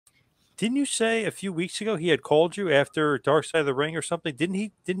Didn't you say a few weeks ago he had called you after Dark Side of the Ring or something? Didn't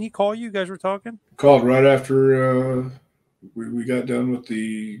he call you? You guys were talking? Called right after we got done with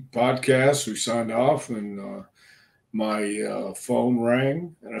the podcast. We signed off, and my phone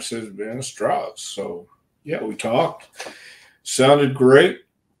rang, and I said, "Man, it's Droz." So yeah, we talked. Sounded great.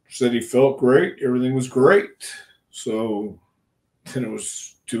 Said he felt great. Everything was great. So then it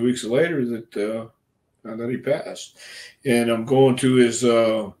was 2 weeks later that he passed, and I'm going to his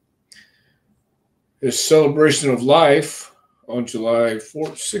celebration of life on July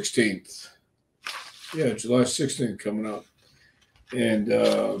 4th, 16th. Yeah, July 16th coming up, and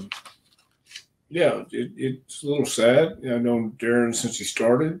yeah, it's a little sad. I've known Darren since he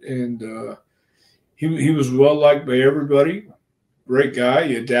started, and he was well liked by everybody. Great guy.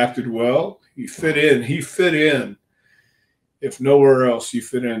 He adapted well. He fit in. He fit in. If nowhere else, he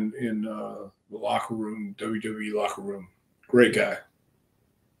fit in the locker room, WWE locker room. Great guy.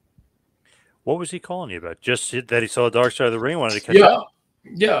 What was he calling you about? Just that he saw Dark Side of the Ring, wanted to catch Yeah, up?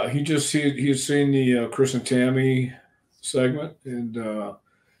 yeah. He had seen the Chris and Tammy segment, and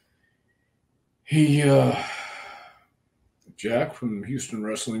he Jack from Houston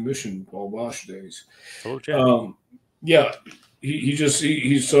Wrestling Mission, Paul Bosch days. Hello, Jack. Yeah,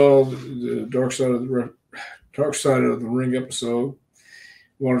 he saw the Dark Side of the Ring episode.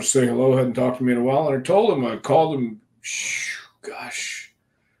 Wanted to say hello, hadn't talked to me in a while, and I told him I called him. Gosh,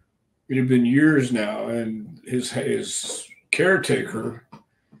 it had been years now, and his caretaker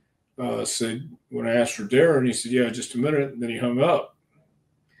said when I asked for Darren, he said, "Yeah, just a minute," and then he hung up.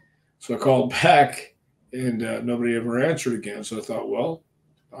 So I called back, and nobody ever answered again. So I thought, well,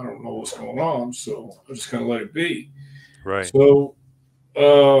 I don't know what's going on, so I just kind of let it be. Right. So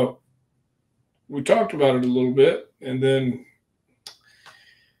we talked about it a little bit, and then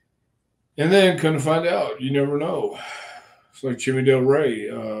couldn't find out. You never know. It's like Jimmy Del Rey.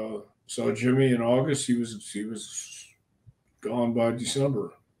 Saw Jimmy in August. He was gone by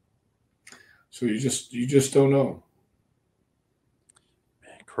December. So you just don't know.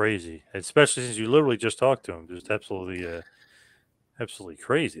 Man, crazy, especially since you literally just talked to him. Just absolutely, absolutely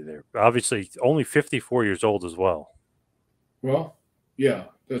crazy there. Obviously, only 54 years old as well. Well, yeah,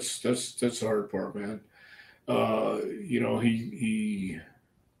 that's the hard part, man. He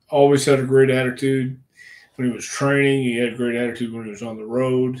always had a great attitude when he was training. He had a great attitude when he was on the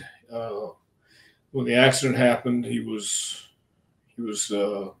road. When the accident happened, he was. I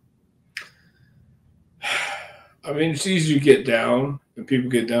mean, it's easy to get down, and people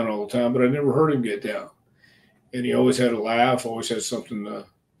get down all the time, but I never heard him get down. And he always had a laugh, always had something to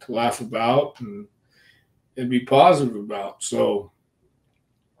laugh about and be positive about. So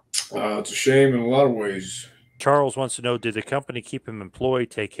it's a shame in a lot of ways. Charles wants to know, did the company keep him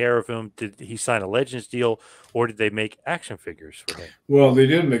employed, take care of him? Did he sign a Legends deal, or did they make action figures for him? Well, they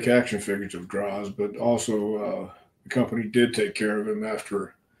did make action figures of Droz, but also the company did take care of him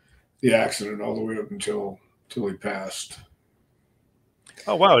after the accident all the way up until he passed.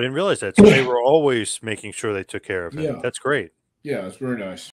 Oh, wow. I didn't realize that. So they were always making sure they took care of him. Yeah. That's great. Yeah, it's very nice.